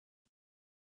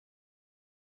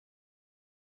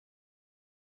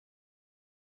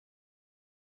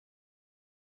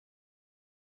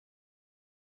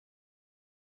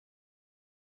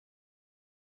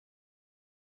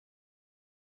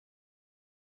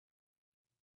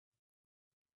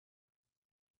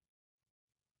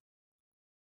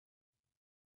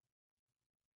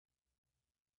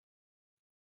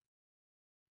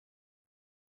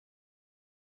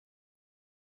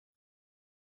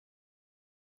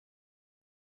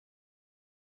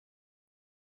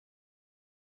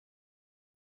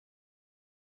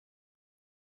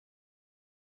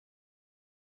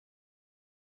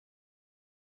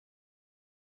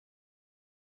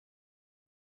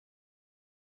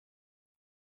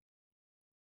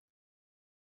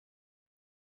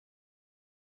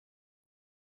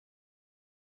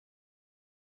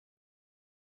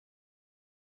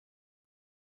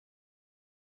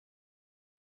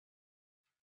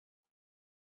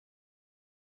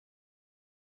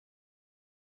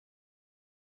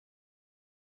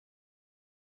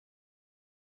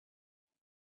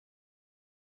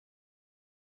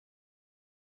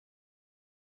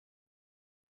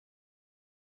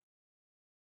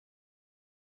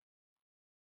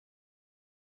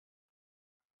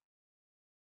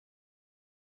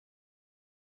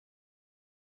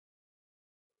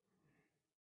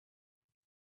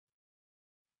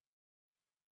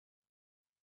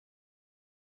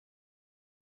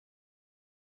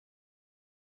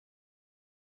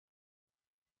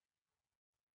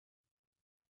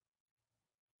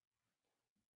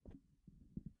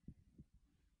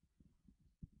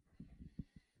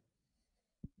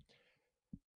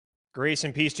Grace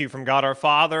and peace to you from God our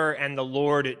Father and the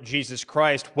Lord Jesus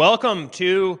Christ. Welcome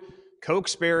to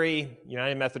Cokesbury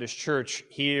United Methodist Church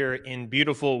here in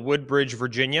beautiful Woodbridge,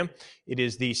 Virginia. It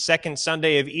is the second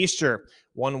Sunday of Easter,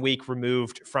 1 week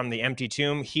removed from the empty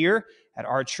tomb here at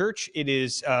our church. It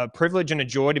is a privilege and a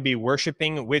joy to be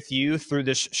worshiping with you through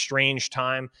this strange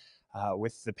time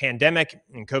with the pandemic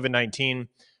and COVID-19.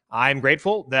 I'm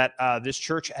grateful that this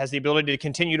church has the ability to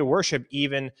continue to worship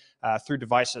even through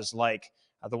devices like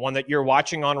the one that you're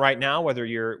watching on right now, whether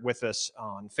you're with us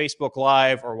on Facebook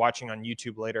Live or watching on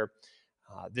YouTube later.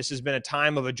 This has been a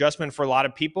time of adjustment for a lot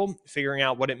of people, figuring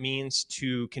out what it means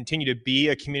to continue to be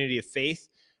a community of faith,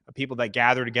 of people that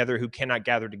gather together who cannot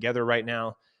gather together right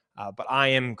now. But I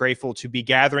am grateful to be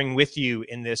gathering with you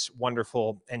in this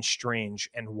wonderful and strange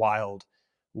and wild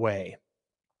way.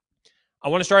 I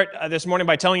want to start this morning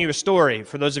by telling you a story.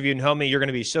 For those of you who know me, you're going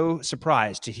to be so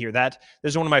surprised to hear that.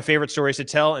 This is one of my favorite stories to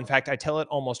tell. In fact, I tell it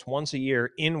almost once a year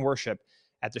in worship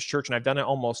at this church, and I've done it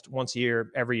almost once a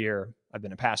year every year I've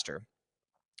been a pastor.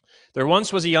 There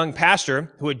once was a young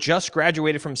pastor who had just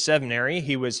graduated from seminary.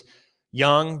 He was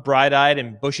young, bright-eyed,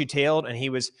 and bushy-tailed, and he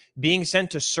was being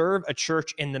sent to serve a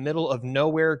church in the middle of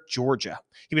nowhere, Georgia.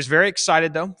 He was very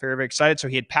excited, though, very, very excited, so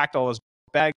he had packed all his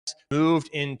bags, moved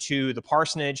into the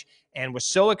parsonage, and was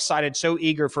so excited, so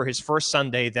eager for his first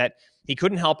Sunday that he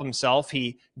couldn't help himself.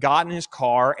 He got in his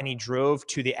car and he drove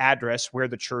to the address where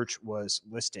the church was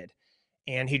listed.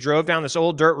 And he drove down this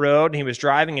old dirt road, and he was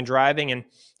driving, and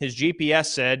his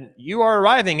GPS said, "You are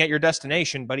arriving at your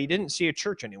destination," but he didn't see a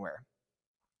church anywhere.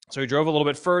 So he drove a little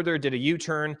bit further, did a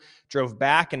U-turn, drove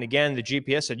back, and again, the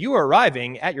GPS said, "You are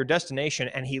arriving at your destination."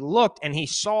 And he looked and he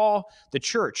saw the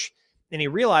church, and he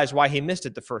realized why he missed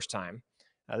it the first time.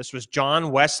 This was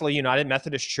John Wesley United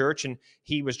Methodist Church, and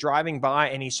he was driving by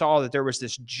and he saw that there was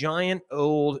this giant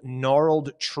old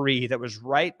gnarled tree that was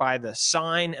right by the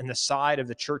sign and the side of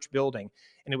the church building.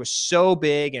 And it was so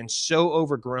big and so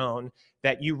overgrown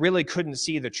that you really couldn't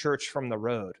see the church from the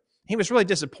road. He was really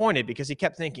disappointed because he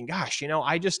kept thinking, gosh,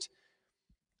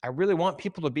 I really want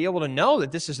people to be able to know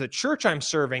that this is the church I'm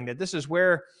serving, that this is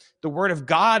where the word of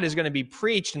God is going to be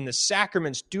preached and the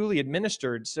sacraments duly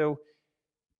administered. So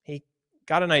he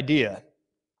got an idea.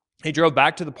 He drove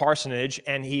back to the parsonage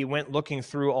and he went looking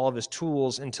through all of his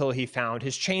tools until he found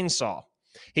his chainsaw.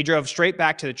 He drove straight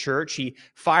back to the church. He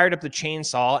fired up the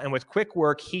chainsaw, and with quick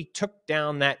work, he took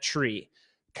down that tree,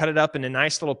 cut it up into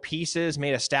nice little pieces,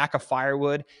 made a stack of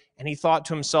firewood, and he thought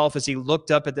to himself as he looked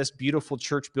up at this beautiful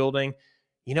church building,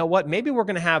 you know what, maybe we're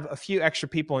going to have a few extra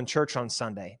people in church on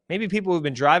Sunday. Maybe people who've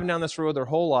been driving down this road their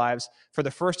whole lives, for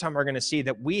the first time are going to see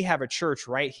that we have a church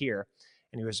right here.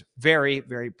 And he was very,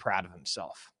 very proud of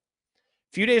himself.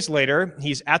 A few days later,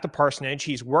 he's at the parsonage.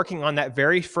 He's working on that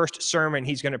very first sermon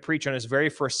he's going to preach on his very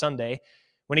first Sunday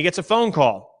when he gets a phone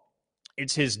call.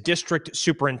 It's his district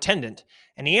superintendent.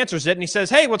 And he answers it and he says,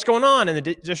 "Hey, what's going on?" And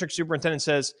the district superintendent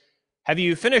says, "Have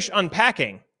you finished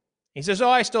unpacking?" He says, "Oh,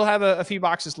 I still have a few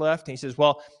boxes left." And he says,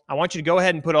 "Well, I want you to go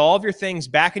ahead and put all of your things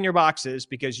back in your boxes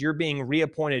because you're being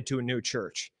reappointed to a new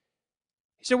church."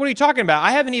 He said, "What are you talking about?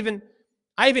 I haven't even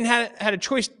had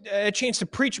a chance to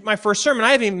preach my first sermon.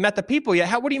 I haven't even met the people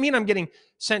yet. What do you mean I'm getting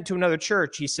sent to another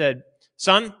church?" He said,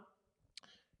 "Son,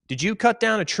 did you cut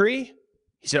down a tree?"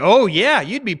 He said, "Oh, yeah,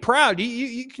 you'd be proud.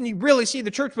 Can you really see the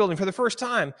church building for the first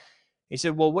time?" He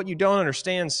said, "Well, what you don't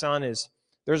understand, son, is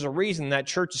there's a reason that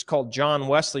church is called John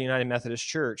Wesley United Methodist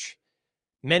Church.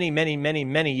 Many, many, many,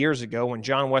 many years ago, when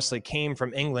John Wesley came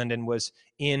from England and was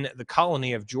in the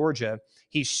colony of Georgia,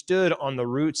 he stood on the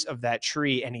roots of that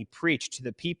tree and he preached to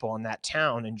the people in that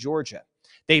town in Georgia.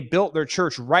 They built their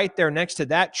church right there next to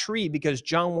that tree because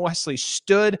John Wesley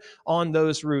stood on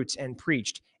those roots and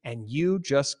preached, and you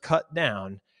just cut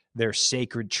down their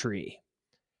sacred tree.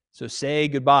 So say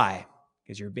goodbye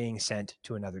because you're being sent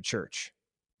to another church."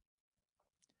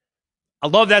 I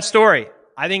love that story.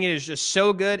 I think it is just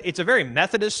so good. It's a very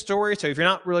Methodist story, so if you're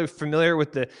not really familiar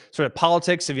with the sort of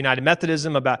politics of United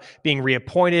Methodism about being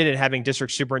reappointed and having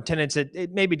district superintendents,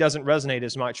 it maybe doesn't resonate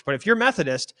as much. But if you're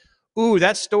Methodist,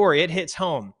 that story, it hits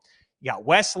home. You got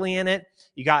Wesley in it.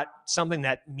 You got something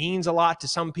that means a lot to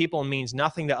some people and means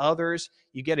nothing to others.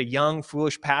 You get a young,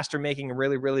 foolish pastor making a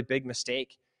really, really big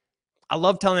mistake. I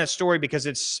love telling that story because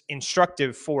it's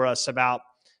instructive for us about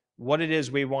what it is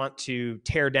we want to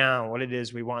tear down, what it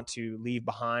is we want to leave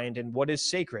behind, and what is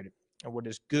sacred, and what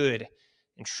is good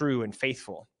and true and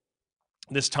faithful.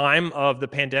 This time of the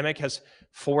pandemic has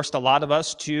forced a lot of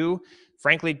us to,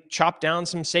 frankly, chop down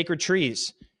some sacred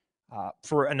trees.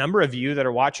 For a number of you that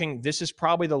are watching, this is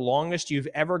probably the longest you've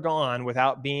ever gone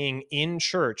without being in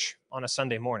church on a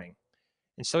Sunday morning.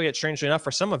 And so yet, strangely enough,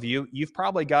 for some of you, you've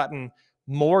probably gotten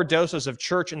more doses of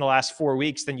church in the last 4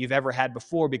 weeks than you've ever had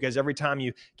before, because every time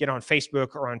you get on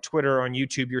Facebook or on Twitter or on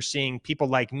YouTube, you're seeing people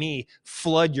like me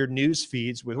flood your news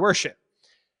feeds with worship.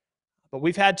 But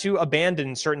we've had to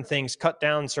abandon certain things, cut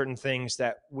down certain things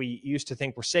that we used to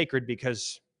think were sacred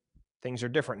because things are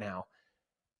different now.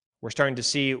 We're starting to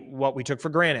see what we took for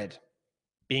granted,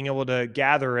 being able to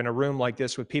gather in a room like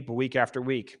this with people week after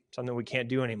week, something we can't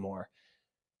do anymore.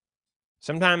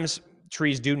 Sometimes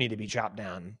trees do need to be chopped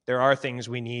down. There are things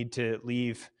we need to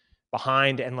leave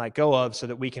behind and let go of so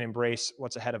that we can embrace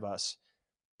what's ahead of us.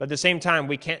 But at the same time,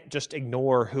 we can't just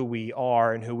ignore who we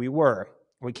are and who we were.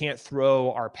 We can't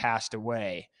throw our past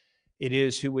away. It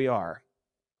is who we are,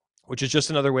 which is just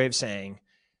another way of saying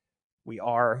we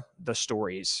are the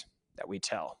stories that we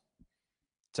tell.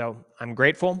 So I'm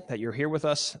grateful that you're here with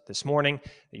us this morning,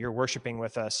 that you're worshiping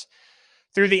with us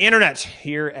through the internet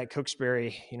here at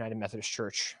Cokesbury United Methodist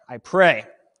Church. I pray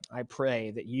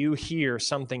that you hear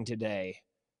something today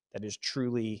that is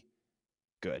truly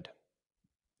good.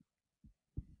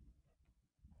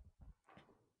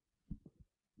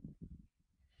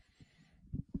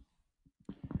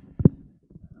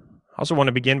 I also want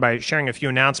to begin by sharing a few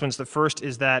announcements. The first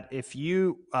is that if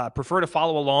you prefer to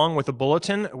follow along with the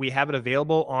bulletin, we have it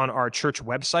available on our church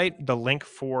website. The link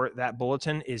for that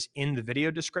bulletin is in the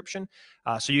video description,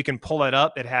 so you can pull it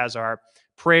up. It has our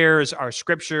prayers, our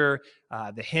scripture,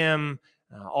 the hymn,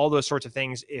 all those sorts of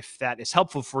things, if that is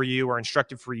helpful for you or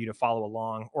instructive for you to follow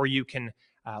along, or you can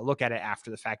look at it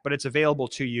after the fact. But it's available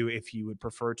to you if you would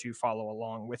prefer to follow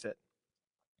along with it.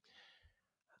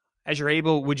 As you're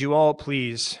able, would you all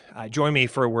please join me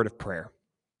for a word of prayer?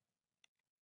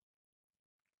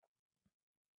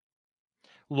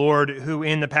 Lord, who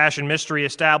in the Passion Mystery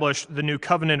established the new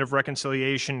covenant of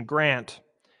reconciliation, grant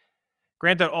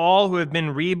that all who have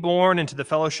been reborn into the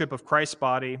fellowship of Christ's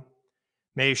body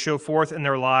may show forth in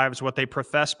their lives what they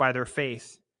profess by their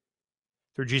faith.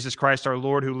 Through Jesus Christ our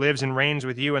Lord, who lives and reigns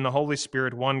with you in the Holy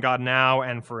Spirit, one God now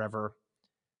and forever.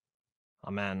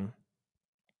 Amen.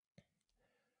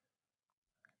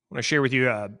 I want to share with you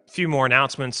a few more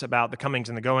announcements about the comings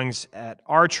and the goings at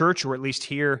our church, or at least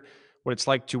hear what it's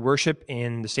like to worship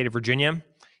in the state of Virginia.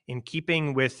 In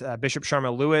keeping with Bishop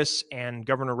Sharma Lewis and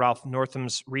Governor Ralph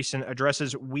Northam's recent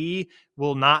addresses, we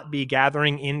will not be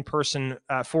gathering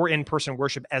for in-person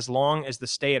worship as long as the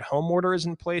stay-at-home order is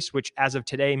in place, which as of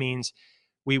today means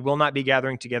we will not be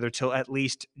gathering together till at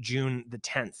least June the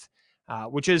 10th,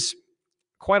 which is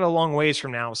quite a long ways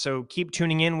from now. So keep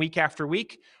tuning in week after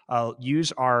week.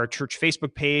 Use our church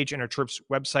Facebook page and our church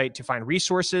website to find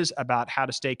resources about how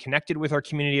to stay connected with our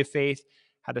community of faith,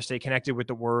 how to stay connected with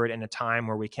the Word in a time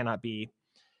where we cannot be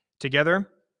together.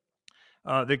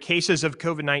 The cases of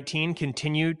COVID-19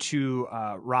 continue to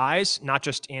rise, not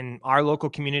just in our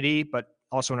local community, but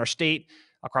also in our state,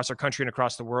 across our country, and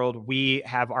across the world. We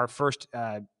have our first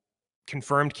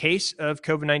confirmed case of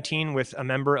COVID-19 with a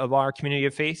member of our community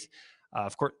of faith.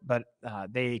 Of course, but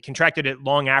they contracted it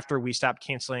long after we stopped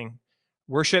canceling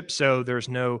worship, so there's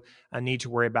no need to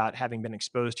worry about having been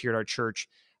exposed here at our church.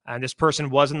 And this person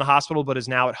was in the hospital, but is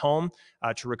now at home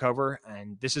to recover.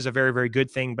 And this is a very, very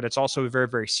good thing, but it's also a very,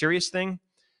 very serious thing.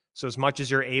 So as much as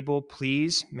you're able,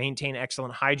 please maintain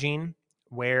excellent hygiene.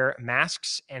 Wear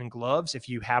masks and gloves if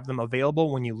you have them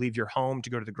available when you leave your home to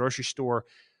go to the grocery store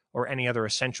or any other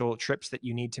essential trips that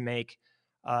you need to make.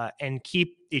 And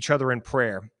keep each other in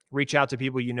prayer. Reach out to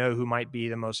people you know who might be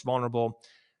the most vulnerable,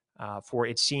 for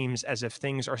it seems as if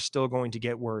things are still going to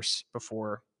get worse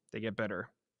before they get better.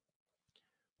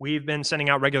 We've been sending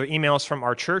out regular emails from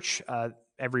our church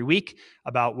every week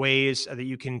about ways that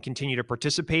you can continue to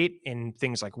participate in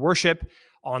things like worship,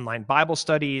 online Bible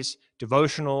studies,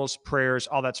 devotionals, prayers,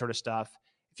 all that sort of stuff.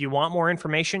 If you want more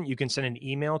information, you can send an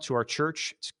email to our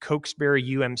church. It's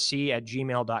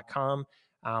cokesburyumc@gmail.com.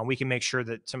 We can make sure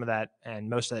that some of that and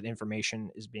most of that information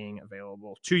is being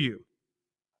available to you.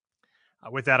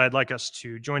 With that, I'd like us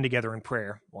to join together in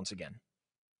prayer once again.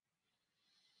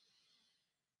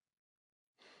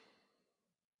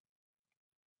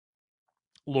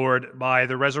 Lord, by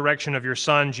the resurrection of your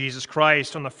Son, Jesus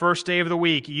Christ, on the first day of the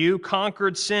week, you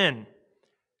conquered sin.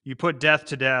 You put death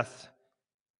to death.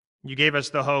 You gave us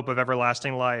the hope of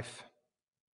everlasting life.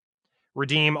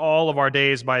 Redeem all of our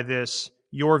days by this,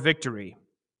 your victory.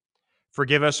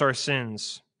 Forgive us our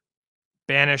sins.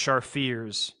 Banish our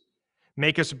fears.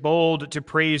 Make us bold to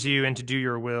praise you and to do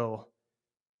your will.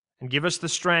 And give us the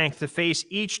strength to face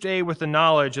each day with the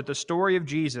knowledge that the story of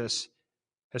Jesus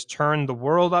has turned the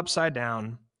world upside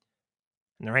down,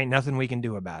 and there ain't nothing we can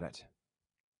do about it.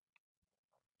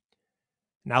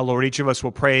 Now, Lord, each of us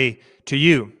will pray to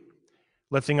you.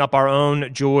 lifting up our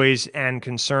own joys and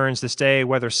concerns this day,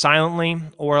 whether silently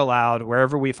or aloud,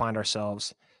 wherever we find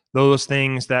ourselves, those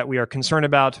things that we are concerned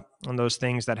about and those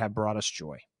things that have brought us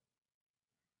joy.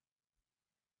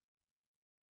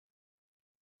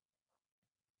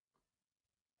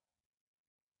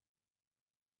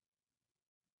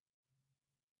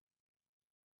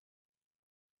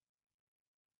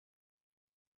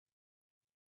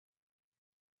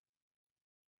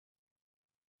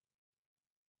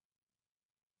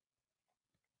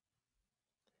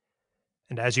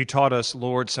 And as you taught us,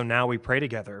 Lord, so now we pray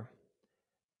together.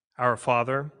 Our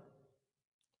Father,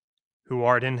 who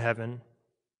art in heaven,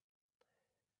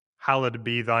 hallowed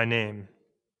be thy name.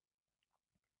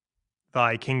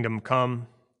 Thy kingdom come,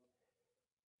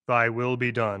 thy will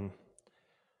be done,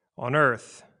 on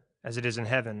earth as it is in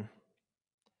heaven.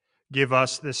 Give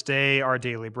us this day our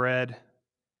daily bread,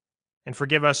 and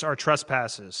forgive us our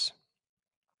trespasses,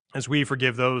 as we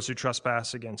forgive those who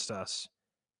trespass against us.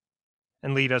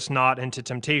 And lead us not into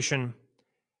temptation,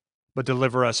 but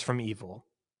deliver us from evil.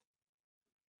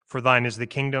 For thine is the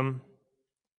kingdom,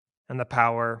 and the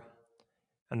power,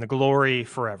 and the glory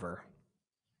forever.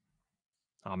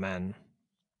 Amen.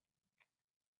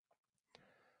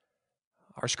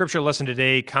 Our scripture lesson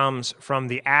today comes from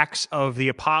the Acts of the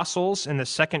Apostles in the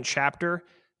 2nd chapter,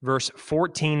 verse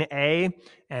 14a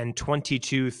and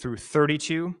 22 through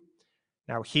 32.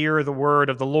 Now hear the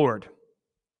word of the Lord.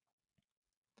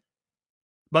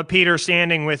 But Peter,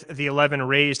 standing with the 11,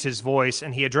 raised his voice,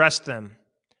 and he addressed them.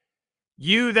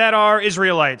 You that are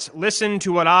Israelites, listen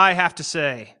to what I have to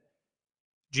say.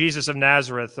 Jesus of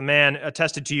Nazareth, the man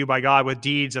attested to you by God with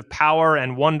deeds of power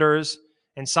and wonders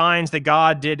and signs that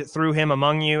God did through him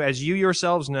among you, as you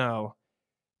yourselves know.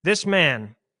 This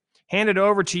man, handed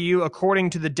over to you according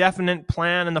to the definite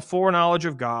plan and the foreknowledge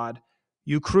of God,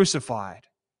 you crucified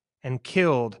and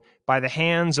killed by the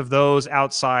hands of those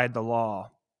outside the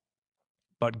law.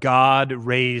 But God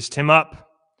raised him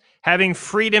up, having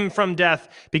freed him from death,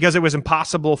 because it was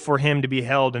impossible for him to be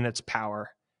held in its power.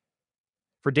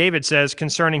 For David says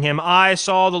concerning him, I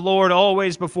saw the Lord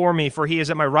always before me, for he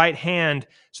is at my right hand,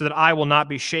 so that I will not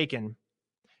be shaken.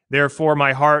 Therefore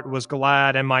my heart was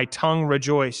glad, and my tongue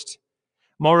rejoiced.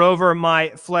 Moreover, my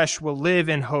flesh will live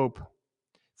in hope,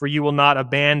 for you will not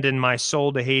abandon my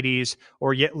soul to Hades,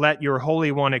 or yet let your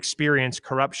Holy One experience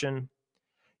corruption.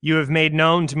 You have made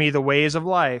known to me the ways of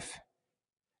life.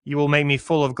 You will make me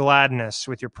full of gladness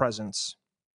with your presence.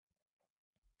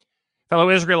 Fellow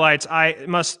Israelites, I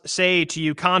must say to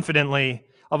you confidently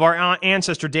of our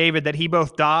ancestor David that he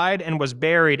both died and was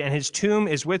buried, and his tomb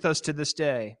is with us to this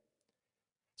day.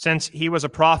 Since he was a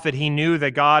prophet, he knew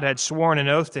that God had sworn an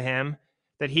oath to him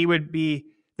that he would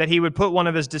put one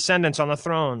of his descendants on the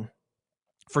throne.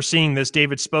 Foreseeing this,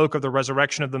 David spoke of the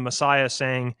resurrection of the Messiah,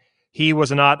 saying, he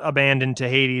was not abandoned to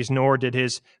Hades, nor did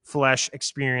his flesh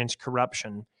experience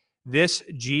corruption. This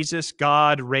Jesus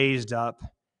God raised up,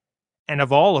 and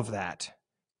of all of that,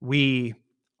 we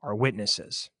are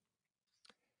witnesses.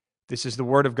 This is the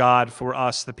word of God for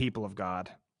us, the people of God.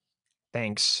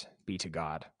 Thanks be to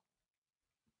God.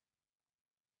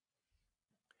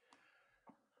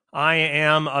 I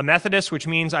am a Methodist, which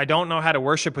means I don't know how to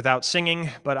worship without singing,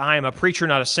 but I am a preacher,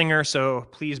 not a singer, so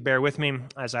please bear with me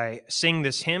as I sing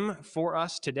this hymn for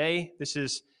us today. This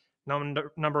is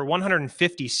number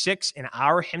 156 in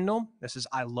our hymnal. This is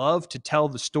I Love to Tell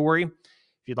the Story.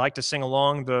 If you'd like to sing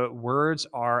along, the words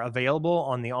are available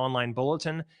on the online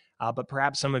bulletin, but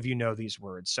perhaps some of you know these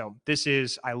words. So this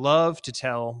is I Love to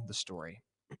Tell the Story.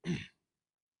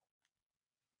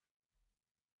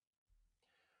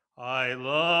 I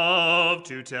love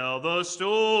to tell the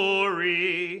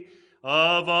story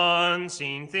of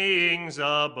unseen things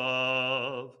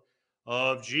above,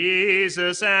 of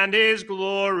Jesus and his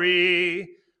glory,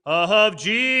 of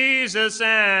Jesus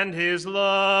and his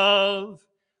love.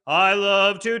 I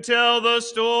love to tell the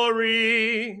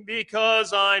story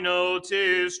because I know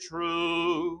 'tis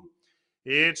true.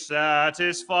 It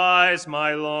satisfies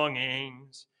my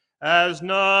longings as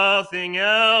nothing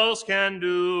else can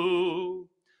do.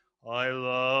 I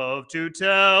love to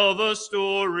tell the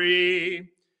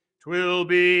story. 'Twill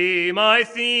be my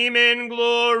theme in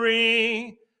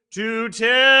glory to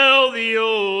tell the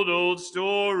old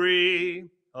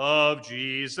story of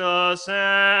Jesus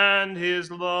and his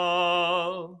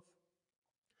love.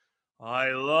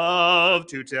 I love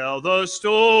to tell the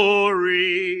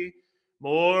story,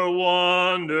 more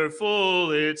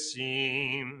wonderful it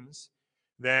seems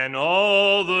than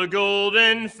all the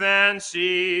golden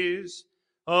fancies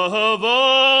of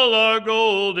all our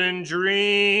golden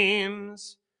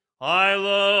dreams. I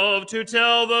love to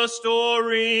tell the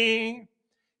story.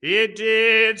 It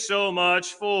did so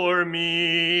much for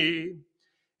me,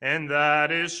 and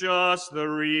that is just the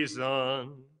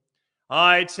reason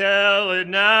I tell it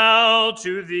now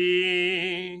to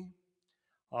thee.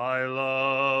 I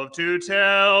love to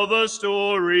tell the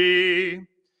story,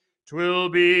 'twill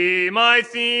be my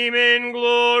theme in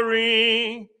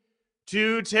glory,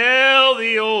 to tell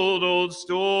the old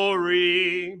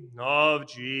story of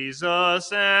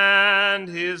Jesus and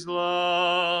his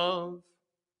love.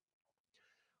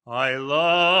 I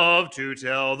love to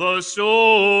tell the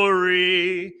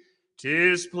story,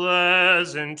 'tis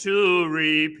pleasant to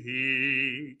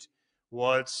repeat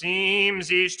what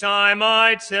seems each time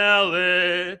I tell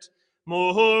it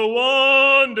more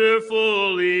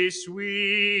wonderfully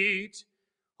sweet.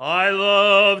 I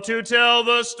love to tell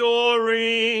the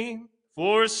story,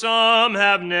 for some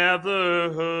have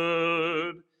never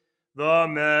heard the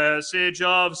message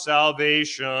of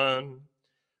salvation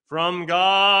from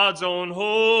God's own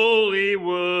holy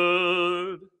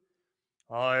word.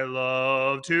 I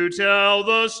love to tell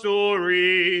the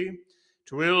story,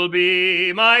 'twill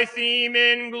be my theme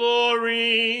in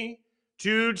glory,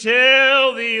 to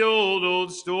tell the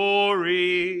old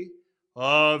story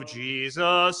of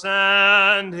Jesus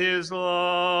and his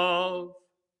love.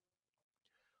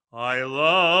 I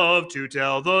love to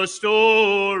tell the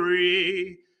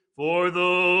story, for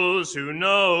those who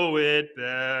know it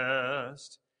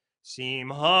best seem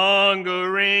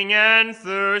hungering and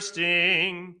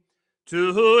thirsting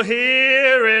to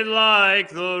hear it like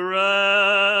the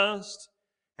rest.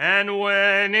 And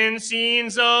when in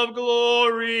scenes of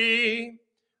glory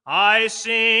I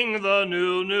sing the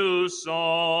new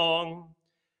song,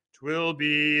 'twill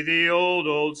be the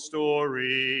old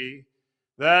story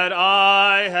that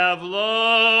I have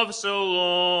loved so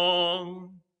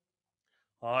long.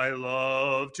 I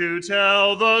love to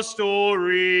tell the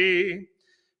story,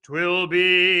 'twill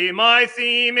be my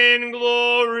theme in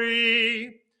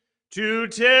glory, to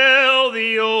tell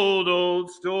the old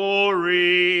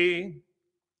story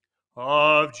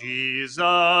of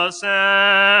Jesus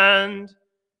and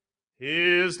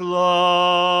his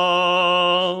love.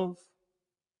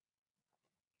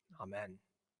 Amen.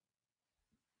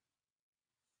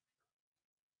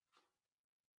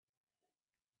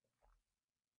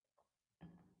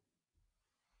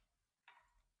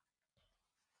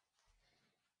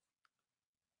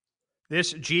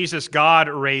 This Jesus God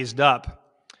raised up,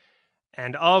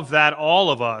 and of that all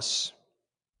of us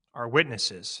are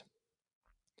witnesses.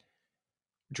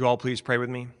 Would you all please pray with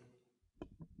me?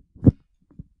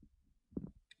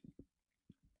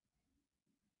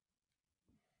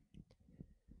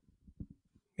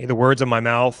 May the words of my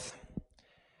mouth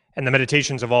and the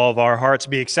meditations of all of our hearts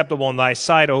be acceptable in thy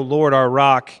sight, O Lord, our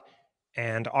rock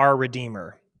and our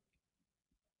Redeemer.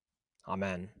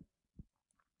 Amen.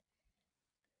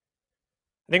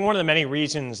 I think one of the many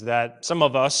reasons that some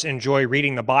of us enjoy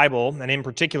reading the Bible, and in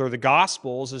particular the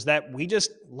Gospels, is that we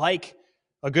just like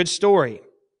a good story.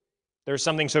 There's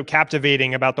something so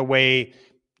captivating about the way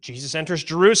Jesus enters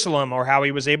Jerusalem, or how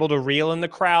he was able to reel in the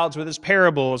crowds with his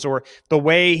parables, or the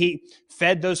way he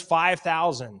fed those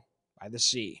 5,000 by the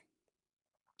sea.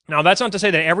 Now, that's not to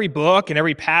say that every book and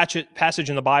every passage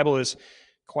in the Bible is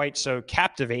quite so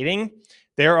captivating.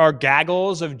 There are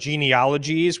gaggles of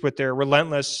genealogies with their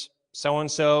relentless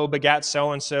so-and-so begat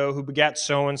so-and-so, who begat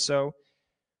so-and-so.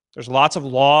 There's lots of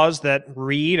laws that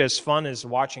read as fun as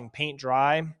watching paint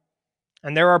dry.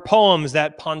 And there are poems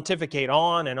that pontificate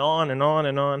on and on and on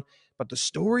and on. But the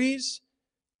stories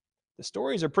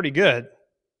are pretty good.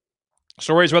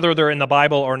 Stories, whether they're in the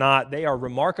Bible or not, they are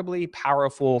remarkably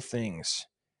powerful things.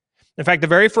 In fact, the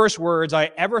very first words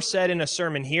I ever said in a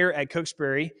sermon here at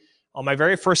Cokesbury on my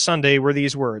very first Sunday were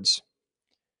these words: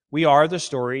 "We are the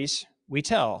stories we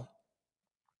tell."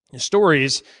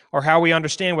 Stories are how we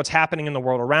understand what's happening in the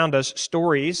world around us.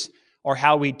 Stories are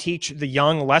how we teach the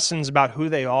young lessons about who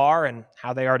they are and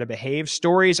how they are to behave.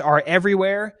 Stories are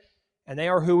everywhere, and they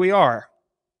are who we are.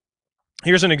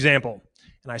 Here's an example,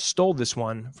 and I stole this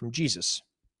one from Jesus.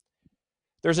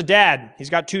 There's a dad. He's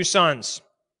got 2 sons.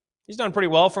 He's done pretty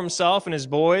well for himself and his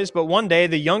boys, but one day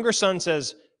the younger son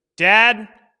says, "Dad,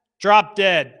 drop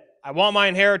dead. I want my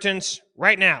inheritance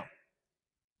right now."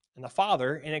 And the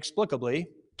father, inexplicably,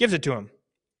 gives it to him.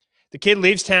 The kid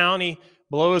leaves town. He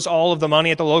blows all of the money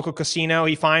at the local casino.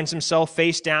 He finds himself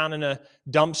face down in a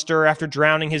dumpster after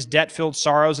drowning his debt-filled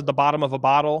sorrows at the bottom of a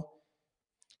bottle.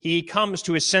 He comes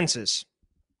to his senses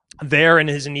there in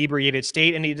his inebriated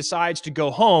state, and he decides to go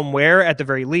home where, at the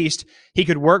very least, he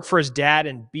could work for his dad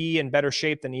and be in better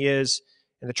shape than he is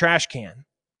in the trash can.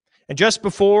 And just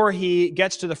before he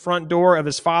gets to the front door of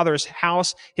his father's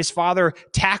house, his father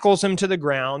tackles him to the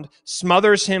ground,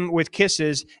 smothers him with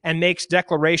kisses, and makes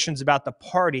declarations about the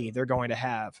party they're going to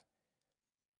have.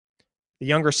 The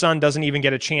younger son doesn't even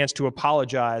get a chance to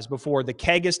apologize before the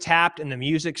keg is tapped and the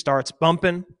music starts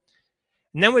bumping.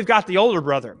 And then we've got the older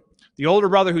brother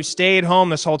who stayed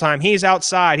home this whole time. He's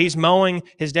outside. He's mowing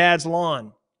his dad's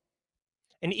lawn.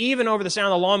 And even over the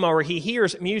sound of the lawnmower, he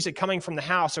hears music coming from the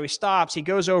house. So he stops, he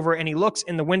goes over, and he looks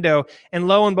in the window. And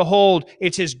lo and behold,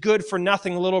 it's his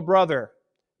good-for-nothing little brother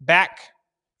back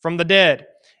from the dead.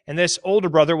 And this older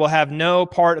brother will have no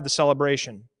part of the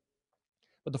celebration.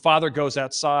 But the father goes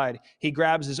outside. He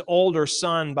grabs his older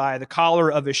son by the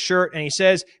collar of his shirt, and he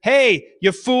says, "Hey,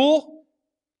 you fool!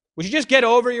 Would you just get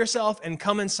over yourself and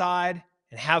come inside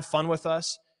and have fun with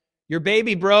us? Your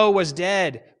baby bro was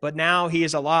dead, but now he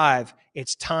is alive.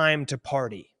 It's time to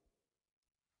party."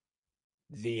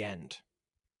 The end.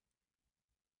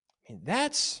 I mean,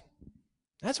 that's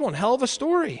one hell of a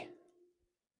story.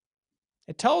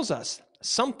 It tells us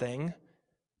something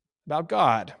about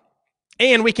God.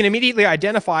 And we can immediately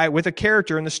identify with a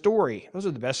character in the story. Those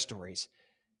are the best stories.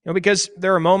 Because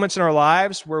there are moments in our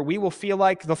lives where we will feel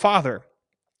like the father,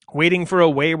 waiting for a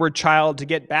wayward child to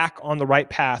get back on the right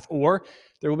path. Or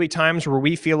there will be times where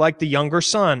we feel like the younger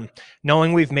son,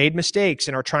 knowing we've made mistakes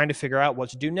and are trying to figure out what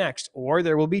to do next. Or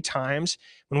there will be times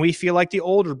when we feel like the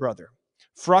older brother,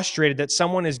 frustrated that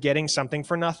someone is getting something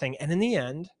for nothing. And in the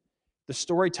end, the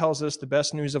story tells us the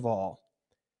best news of all,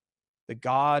 that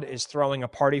God is throwing a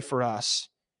party for us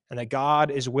and that God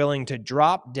is willing to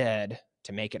drop dead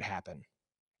to make it happen.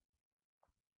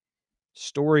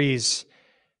 Stories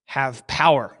have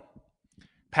power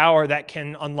that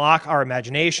can unlock our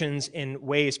imaginations in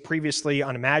ways previously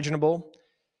unimaginable,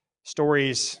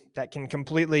 stories that can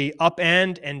completely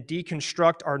upend and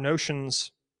deconstruct our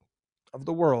notions of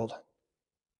the world.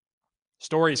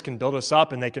 Stories can build us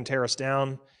up and they can tear us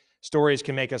down. Stories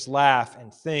can make us laugh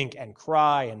and think and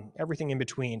cry and everything in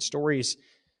between. Stories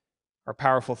are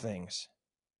powerful things.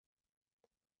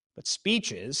 But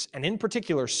speeches, and in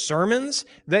particular sermons,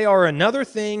 they are another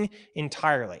thing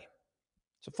entirely.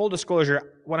 So full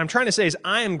disclosure, what I'm trying to say is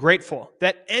I am grateful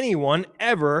that anyone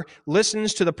ever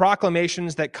listens to the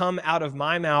proclamations that come out of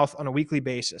my mouth on a weekly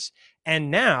basis. And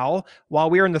now,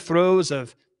 while we are in the throes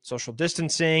of social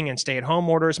distancing and stay-at-home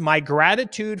orders, my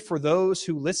gratitude for those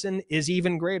who listen is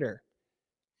even greater.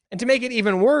 And to make it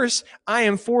even worse, I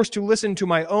am forced to listen to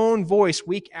my own voice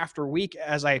week after week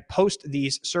as I post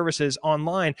these services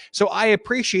online. So I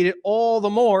appreciate it all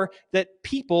the more that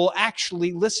people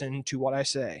actually listen to what I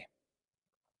say.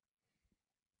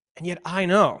 And yet I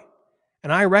know,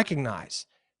 and I recognize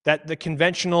that the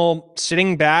conventional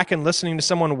sitting back and listening to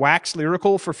someone wax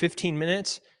lyrical for 15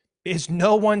 minutes is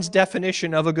no one's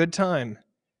definition of a good time.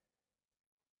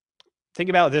 Think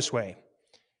about it this way.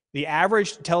 The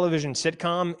average television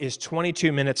sitcom is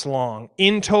 22 minutes long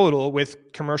in total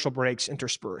with commercial breaks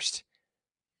interspersed.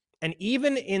 And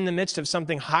even in the midst of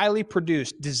something highly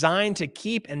produced, designed to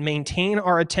keep and maintain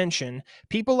our attention,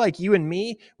 people like you and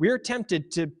me, we're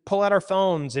tempted to pull out our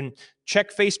phones and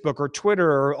check Facebook or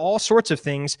Twitter or all sorts of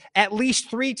things at least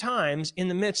 3 times in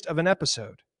the midst of an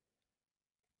episode.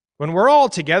 When we're all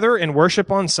together in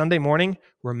worship on Sunday morning,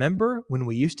 remember when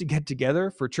we used to get together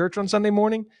for church on Sunday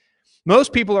morning?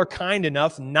 Most people are kind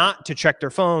enough not to check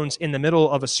their phones in the middle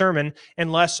of a sermon,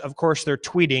 unless, of course, they're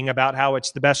tweeting about how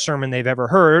it's the best sermon they've ever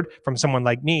heard from someone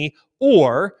like me,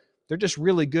 or they're just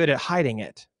really good at hiding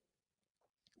it.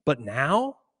 But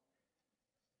now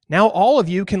all of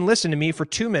you can listen to me for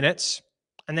 2 minutes,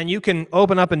 and then you can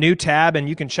open up a new tab and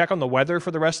you can check on the weather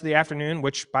for the rest of the afternoon,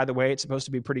 which, by the way, it's supposed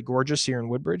to be pretty gorgeous here in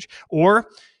Woodbridge. Or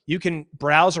you can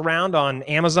browse around on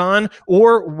Amazon,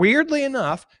 or weirdly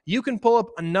enough, you can pull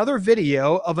up another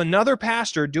video of another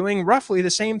pastor doing roughly the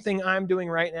same thing I'm doing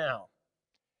right now.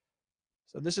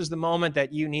 So this is the moment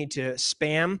that you need to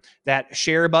spam that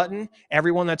share button.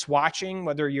 Everyone that's watching,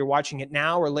 whether you're watching it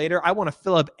now or later, I want to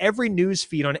fill up every news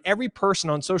feed on every person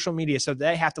on social media so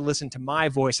they have to listen to my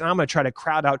voice. And I'm going to try to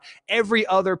crowd out every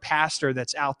other pastor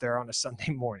that's out there on a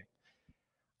Sunday morning.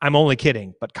 I'm only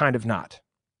kidding, but kind of not.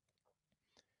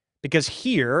 Because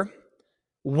here,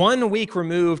 1 week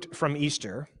removed from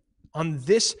Easter, on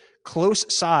this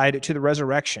close side to the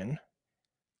resurrection,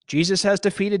 Jesus has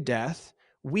defeated death.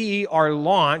 We are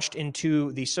launched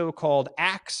into the so-called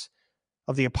Acts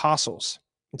of the Apostles.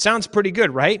 It sounds pretty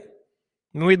good, right?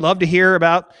 I mean, we'd love to hear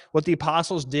about what the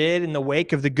apostles did in the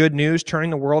wake of the good news, turning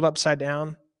the world upside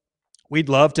down. We'd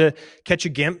love to catch a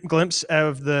glimpse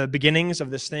of the beginnings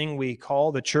of this thing we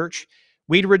call the church.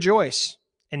 We'd rejoice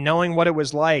in knowing what it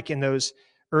was like in those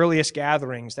earliest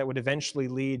gatherings that would eventually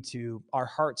lead to our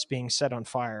hearts being set on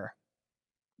fire.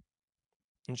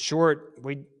 In short,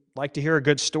 we'd like to hear a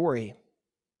good story.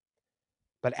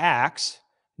 But Acts,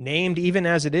 named even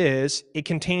as it is, it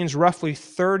contains roughly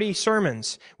 30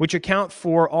 sermons, which account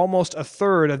for almost a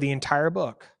third of the entire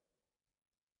book.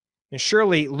 And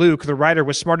surely Luke, the writer,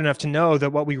 was smart enough to know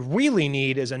that what we really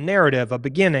need is a narrative, a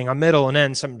beginning, a middle, and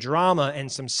end, some drama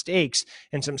and some stakes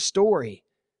and some story.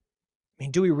 I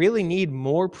mean, do we really need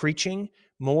more preaching,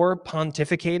 more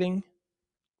pontificating?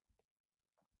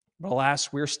 But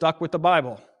alas, we're stuck with the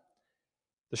Bible,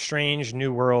 the strange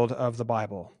new world of the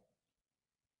Bible.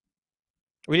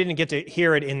 We didn't get to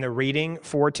hear it in the reading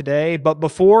for today, but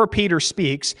before Peter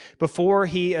speaks, before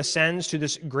he ascends to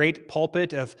this great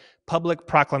pulpit of public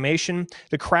proclamation,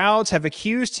 the crowds have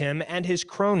accused him and his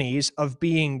cronies of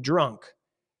being drunk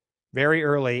very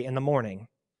early in the morning.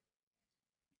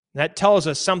 That tells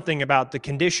us something about the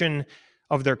condition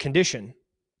of their condition.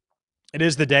 It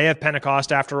is the day of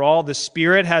Pentecost, after all. The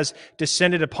Spirit has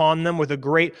descended upon them with a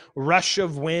great rush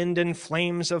of wind and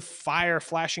flames of fire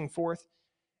flashing forth,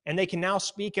 and they can now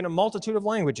speak in a multitude of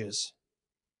languages.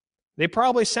 They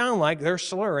probably sound like they're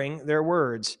slurring their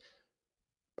words.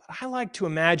 But I like to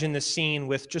imagine the scene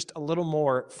with just a little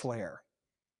more flair.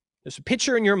 Just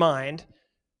picture in your mind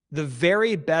the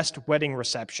very best wedding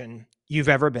reception you've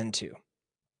ever been to.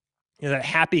 You know, that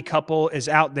happy couple is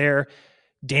out there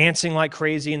dancing like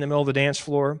crazy in the middle of the dance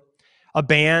floor. A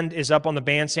band is up on the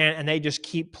bandstand, and they just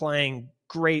keep playing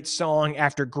great song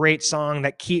after great song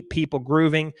that keep people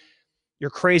grooving.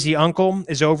 Your crazy uncle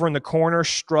is over in the corner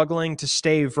struggling to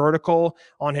stay vertical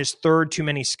on his third too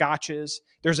many scotches.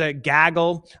 There's a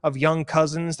gaggle of young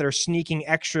cousins that are sneaking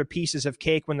extra pieces of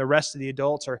cake when the rest of the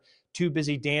adults are too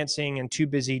busy dancing and too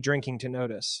busy drinking to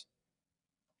notice.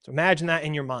 So imagine that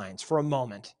in your minds for a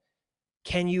moment.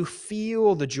 Can you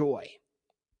feel the joy?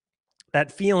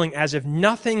 That feeling as if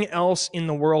nothing else in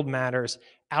the world matters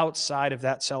outside of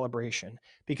that celebration.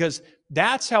 Because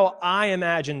that's how I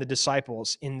imagine the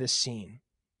disciples in this scene.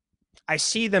 I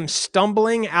see them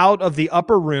stumbling out of the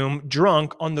upper room,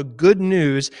 drunk on the good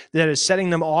news that is setting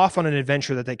them off on an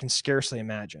adventure that they can scarcely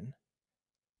imagine.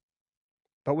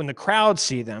 But when the crowd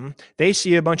see them, they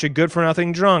see a bunch of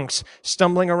good-for-nothing drunks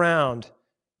stumbling around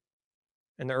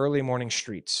in the early morning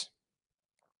streets.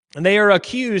 And they are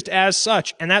accused as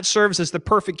such, and that serves as the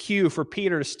perfect cue for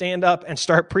Peter to stand up and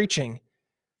start preaching.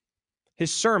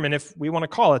 His sermon, if we want to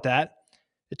call it that,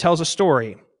 it tells a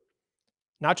story.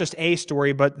 Not just a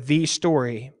story, but the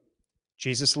story.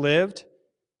 Jesus lived,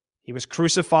 he was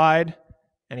crucified,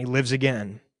 and he lives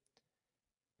again.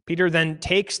 Peter then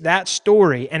takes that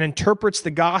story and interprets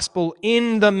the gospel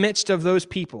in the midst of those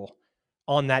people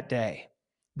on that day.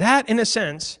 That, in a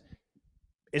sense,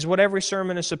 is what every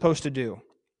sermon is supposed to do.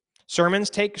 Sermons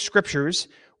take scriptures,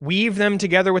 weave them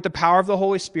together with the power of the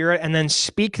Holy Spirit, and then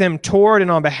speak them toward and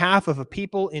on behalf of a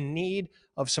people in need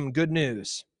of some good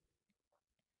news.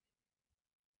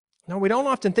 Now, we don't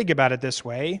often think about it this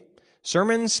way.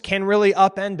 Sermons can really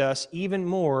upend us even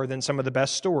more than some of the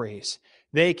best stories.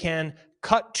 They can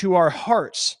cut to our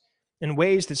hearts in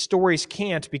ways that stories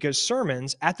can't, because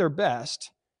sermons, at their best,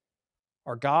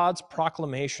 are God's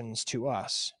proclamations to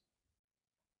us.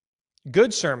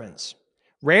 Good sermons,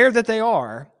 rare that they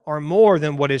are more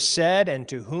than what is said and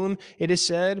to whom it is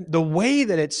said. The way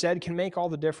that it's said can make all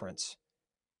the difference.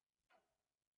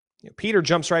 Peter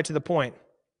jumps right to the point.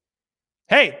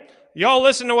 Hey, y'all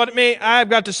listen to what I've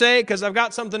got to say, because I've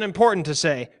got something important to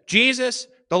say. Jesus,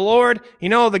 the Lord,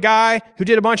 the guy who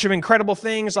did a bunch of incredible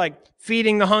things like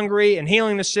feeding the hungry and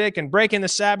healing the sick and breaking the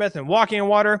Sabbath and walking on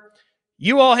water,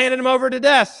 you all handed him over to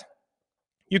death.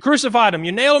 You crucified him.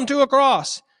 You nailed him to a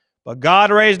cross. But God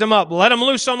raised him up, let him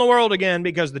loose on the world again,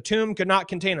 because the tomb could not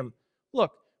contain him. Look,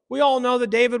 we all know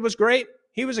that David was great.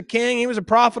 He was a king, he was a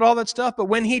prophet, all that stuff. But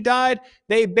when he died,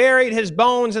 they buried his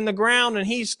bones in the ground, and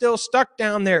he's still stuck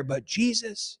down there. But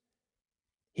Jesus,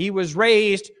 he was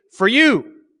raised for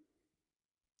you.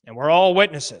 And we're all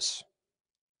witnesses.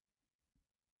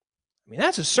 I mean,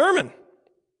 that's a sermon.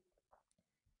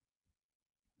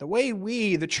 The way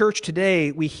we, the church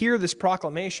today, we hear this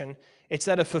proclamation, it's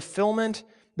that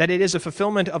it is a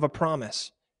fulfillment of a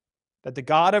promise. That the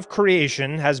God of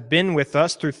creation has been with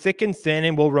us through thick and thin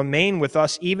and will remain with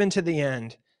us even to the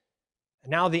end.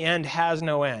 And now the end has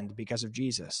no end because of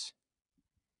Jesus.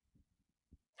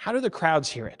 How do the crowds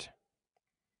hear it?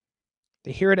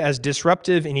 They hear it as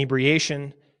disruptive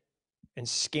inebriation and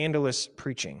scandalous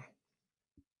preaching.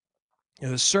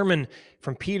 The sermon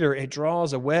from Peter, it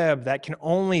draws a web that can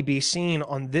only be seen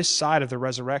on this side of the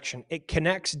resurrection. It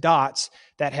connects dots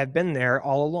that have been there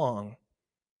all along.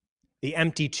 the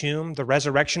empty tomb, the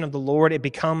resurrection of the Lord, it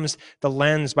becomes the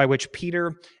lens by which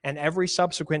Peter and every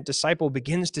subsequent disciple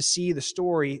begins to see the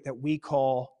story that we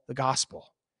call the gospel.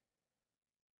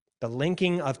 The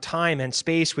linking of time and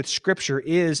space with Scripture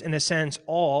is, in a sense,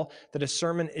 all that a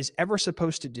sermon is ever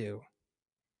supposed to do.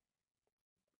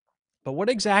 But what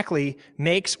exactly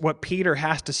makes what Peter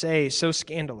has to say so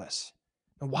scandalous?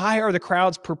 And why are the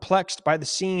crowds perplexed by the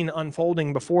scene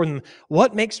unfolding before them?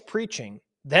 What makes preaching,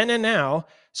 then and now,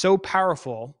 so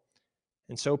powerful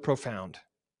and so profound?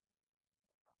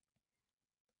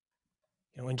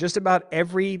 In just about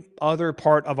every other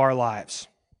part of our lives,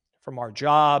 from our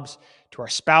jobs to our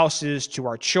spouses to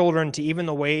our children to even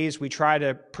the ways we try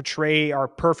to portray our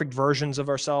perfect versions of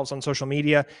ourselves on social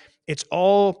media, it's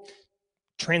all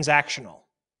transactional.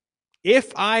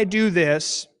 If I do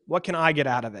this, what can I get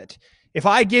out of it? If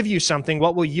I give you something,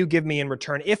 what will you give me in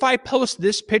return? If I post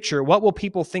this picture, what will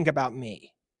people think about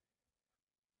me?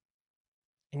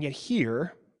 And yet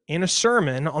here, in a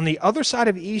sermon on the other side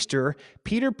of Easter,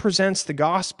 Peter presents the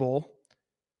gospel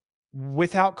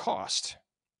without cost.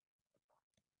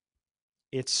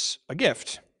 It's a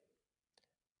gift,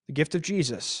 the gift of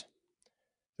Jesus,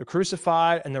 the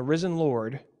crucified and the risen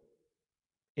Lord.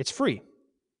 It's free.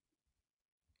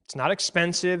 It's not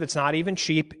expensive. It's not even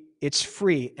cheap. It's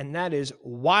free. And that is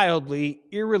wildly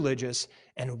irreligious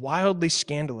and wildly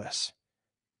scandalous.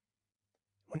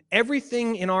 When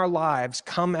everything in our lives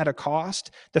come at a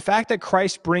cost, the fact that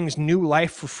Christ brings new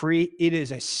life for free, it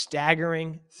is a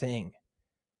staggering thing.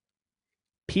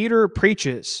 Peter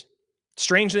preaches,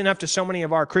 strangely enough to so many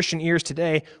of our Christian ears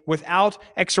today, without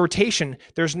exhortation.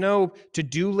 There's no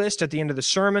to-do list at the end of the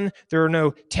sermon. There are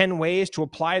no 10 ways to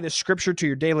apply this scripture to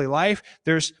your daily life.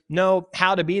 There's no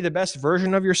how to be the best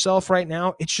version of yourself right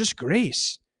now. It's just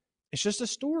grace. It's just a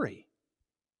story.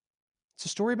 It's a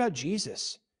story about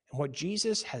Jesus and what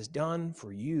Jesus has done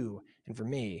for you and for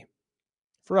me,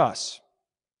 for us,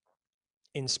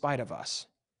 in spite of us.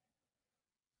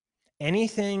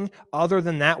 Anything other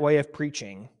than that way of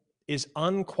preaching is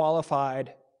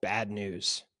unqualified bad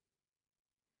news.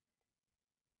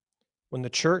 When the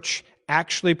church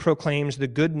actually proclaims the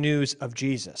good news of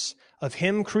Jesus, of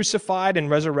him crucified and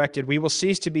resurrected, we will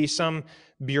cease to be some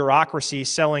bureaucracy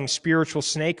selling spiritual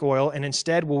snake oil, and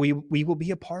instead we will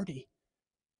be a party.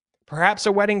 Perhaps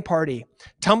a wedding party,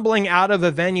 tumbling out of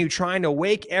a venue trying to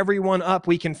wake everyone up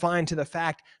we can find to the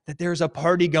fact that there's a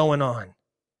party going on.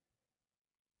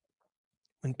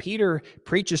 When Peter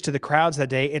preaches to the crowds that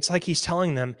day, it's like he's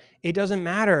telling them, it doesn't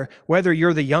matter whether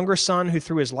you're the younger son who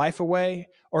threw his life away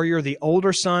or you're the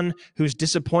older son who's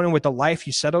disappointed with the life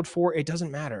you settled for. It doesn't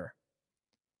matter.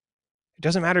 It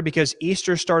doesn't matter because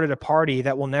Easter started a party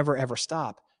that will never, ever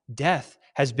stop. Death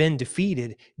has been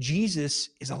defeated. Jesus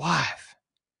is alive.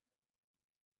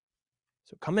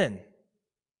 So come in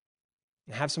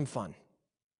and have some fun.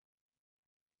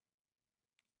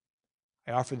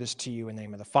 I offer this to you in the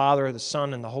name of the Father, the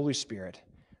Son, and the Holy Spirit,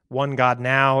 one God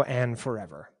now and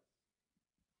forever.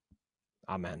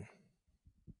 Amen.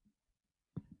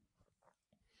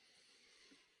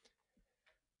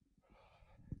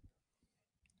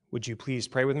 Would you please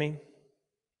pray with me?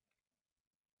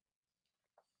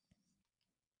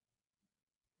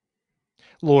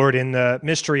 Lord, in the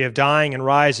mystery of dying and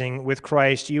rising with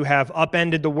Christ, you have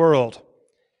upended the world.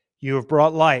 You have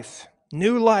brought life,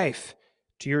 new life,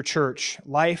 to your church,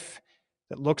 life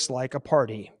that looks like a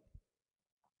party.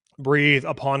 Breathe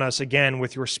upon us again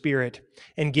with your Spirit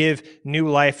and give new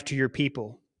life to your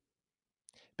people.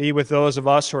 Be with those of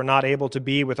us who are not able to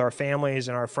be with our families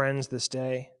and our friends this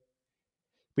day.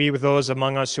 Be with those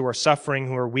among us who are suffering,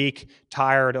 who are weak,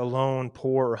 tired, alone,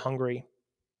 poor, or hungry.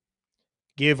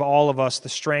 Give all of us the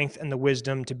strength and the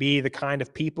wisdom to be the kind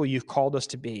of people you've called us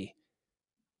to be.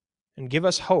 And give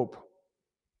us hope.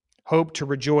 Hope to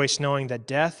rejoice knowing that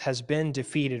death has been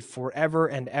defeated forever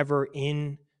and ever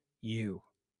in you.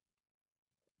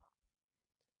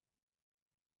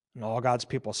 And all God's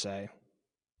people say,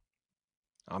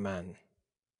 Amen.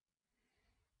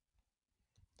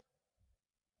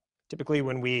 Typically,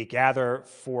 when we gather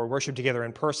for worship together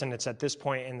in person, it's at this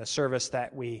point in the service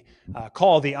that we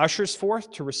call the ushers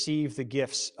forth to receive the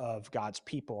gifts of God's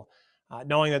people.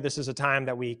 Knowing that this is a time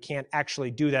that we can't actually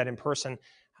do that in person,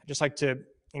 I'd just like to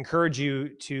encourage you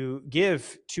to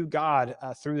give to God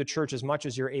through the church as much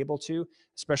as you're able to,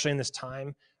 especially in this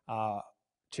time,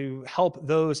 to help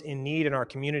those in need in our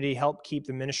community, help keep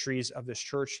the ministries of this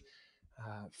church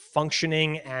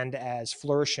functioning and as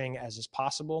flourishing as is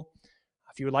possible.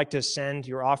 If you would like to send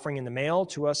your offering in the mail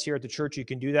to us here at the church, you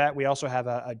can do that. We also have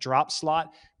a drop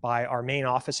slot by our main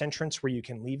office entrance where you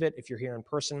can leave it if you're here in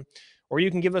person, or you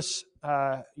can give us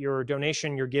your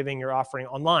donation, your giving, your offering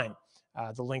online.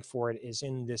 The link for it is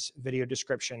in this video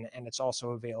description, and it's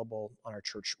also available on our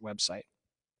church website.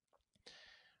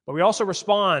 But we also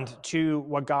respond to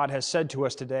what God has said to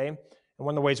us today, and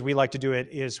one of the ways we like to do it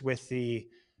is with the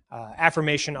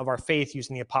affirmation of our faith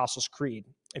using the Apostles' Creed.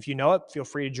 If you know it, feel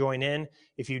free to join in.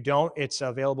 If you don't, it's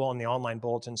available on the online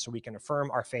bulletin so we can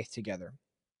affirm our faith together.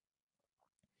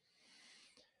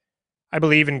 I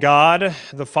believe in God,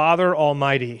 the Father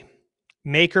Almighty,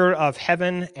 maker of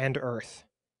heaven and earth,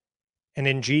 and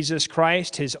in Jesus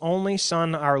Christ, his only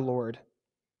Son, our Lord,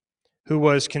 who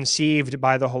was conceived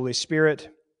by the Holy Spirit,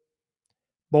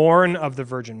 born of the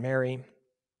Virgin Mary,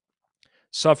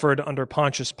 suffered under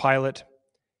Pontius Pilate,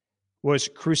 was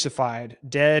crucified,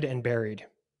 dead, and buried.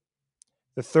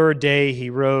 The third day he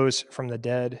rose from the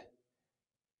dead.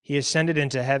 He ascended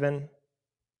into heaven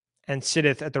and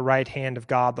sitteth at the right hand of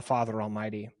God the Father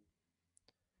Almighty.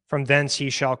 From thence he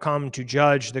shall come to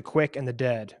judge the quick and the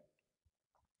dead.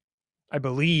 I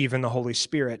believe in the Holy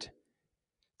Spirit,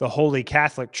 the Holy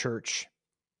Catholic Church,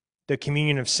 the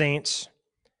communion of saints,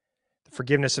 the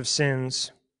forgiveness of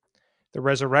sins, the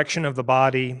resurrection of the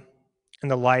body,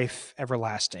 and the life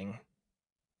everlasting.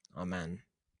 Amen.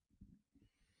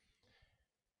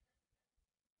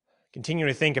 Continue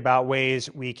to think about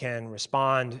ways we can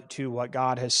respond to what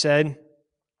God has said.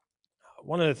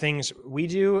 One of the things we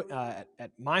do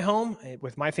at my home,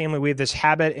 with my family, we have this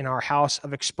habit in our house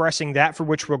of expressing that for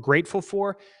which we're grateful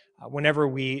for whenever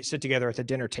we sit together at the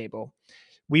dinner table.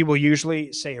 We will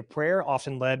usually say a prayer,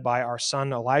 often led by our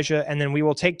son Elijah, and then we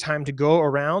will take time to go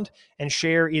around and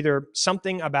share either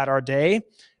something about our day,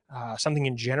 something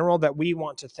in general that we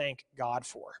want to thank God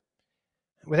for.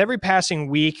 With every passing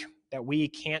week that we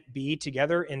can't be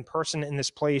together in person in this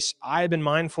place, I've been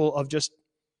mindful of just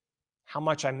how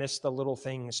much I miss the little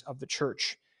things of the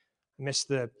church. I miss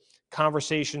the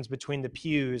conversations between the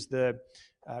pews, the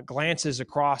glances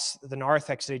across the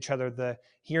narthex at each other, the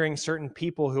hearing certain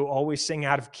people who always sing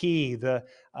out of key, the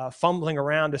fumbling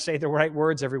around to say the right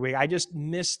words every week. I just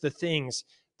miss the things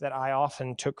that I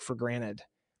often took for granted.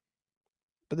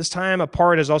 But this time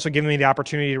apart has also given me the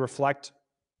opportunity to reflect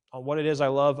on what it is I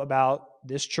love about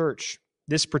this church,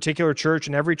 this particular church,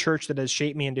 and every church that has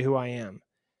shaped me into who I am.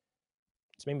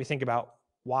 It's made me think about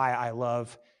why I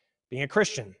love being a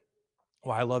Christian,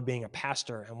 why I love being a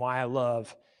pastor, and why I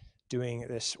love doing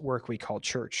this work we call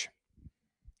church.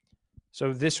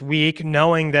 So this week,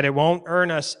 knowing that it won't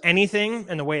earn us anything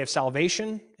in the way of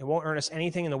salvation, it won't earn us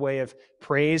anything in the way of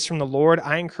praise from the Lord,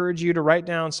 I encourage you to write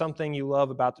down something you love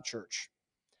about the church.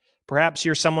 Perhaps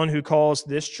you're someone who calls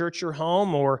this church your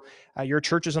home, or your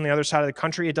church is on the other side of the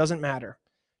country. It doesn't matter.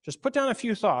 Just put down a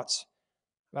few thoughts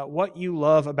about what you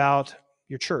love about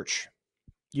your church.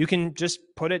 You can just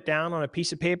put it down on a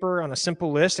piece of paper on a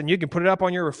simple list, and you can put it up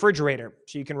on your refrigerator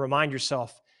so you can remind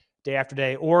yourself day after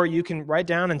day. Or you can write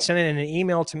down and send it in an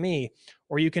email to me,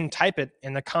 or you can type it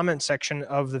in the comment section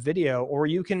of the video, or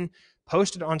you can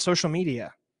post it on social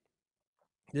media.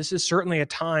 This is certainly a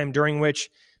time during which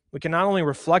we can not only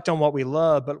reflect on what we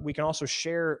love, but we can also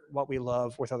share what we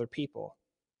love with other people.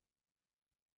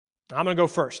 I'm going to go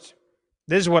first.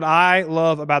 This is what I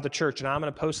love about the church, and I'm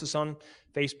going to post this on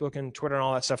Facebook and Twitter and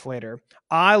all that stuff later.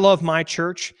 I love my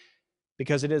church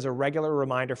because it is a regular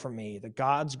reminder for me that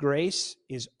God's grace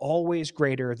is always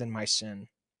greater than my sin.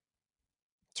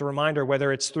 It's a reminder,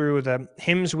 whether it's through the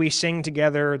hymns we sing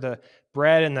together, the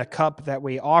bread and the cup that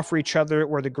we offer each other,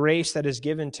 or the grace that is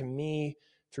given to me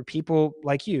through people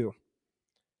like you.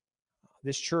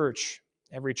 This church,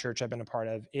 every church I've been a part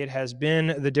of, it has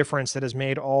been the difference that has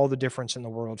made all the difference in the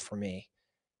world for me.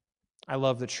 I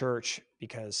love the church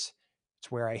because it's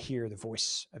where I hear the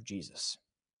voice of Jesus.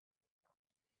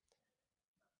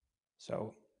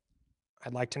 So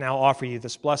I'd like to now offer you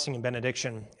this blessing and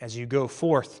benediction as you go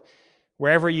forth,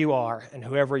 wherever you are and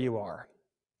whoever you are.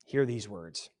 Hear these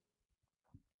words.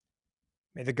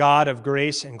 May the God of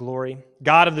grace and glory,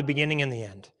 God of the beginning and the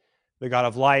end, the God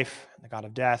of life, the God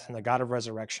of death, and the God of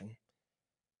resurrection,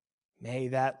 may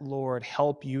that Lord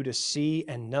help you to see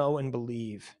and know and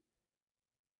believe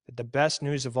that the best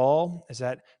news of all is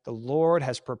that the Lord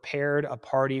has prepared a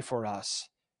party for us,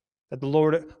 that the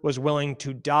Lord was willing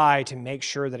to die to make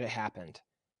sure that it happened,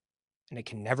 and it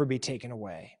can never be taken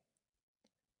away.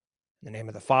 In the name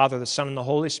of the Father, the Son, and the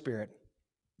Holy Spirit,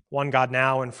 one God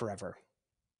now and forever.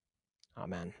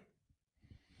 Amen.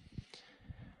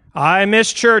 I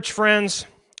miss church, friends.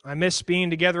 I miss being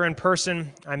together in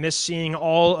person. I miss seeing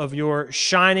all of your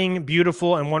shining,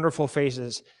 beautiful, and wonderful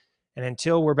faces. And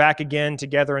until we're back again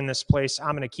together in this place,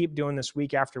 I'm going to keep doing this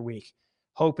week after week,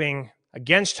 hoping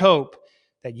against hope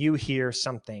that you hear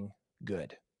something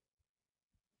good.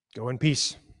 Go in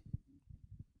peace.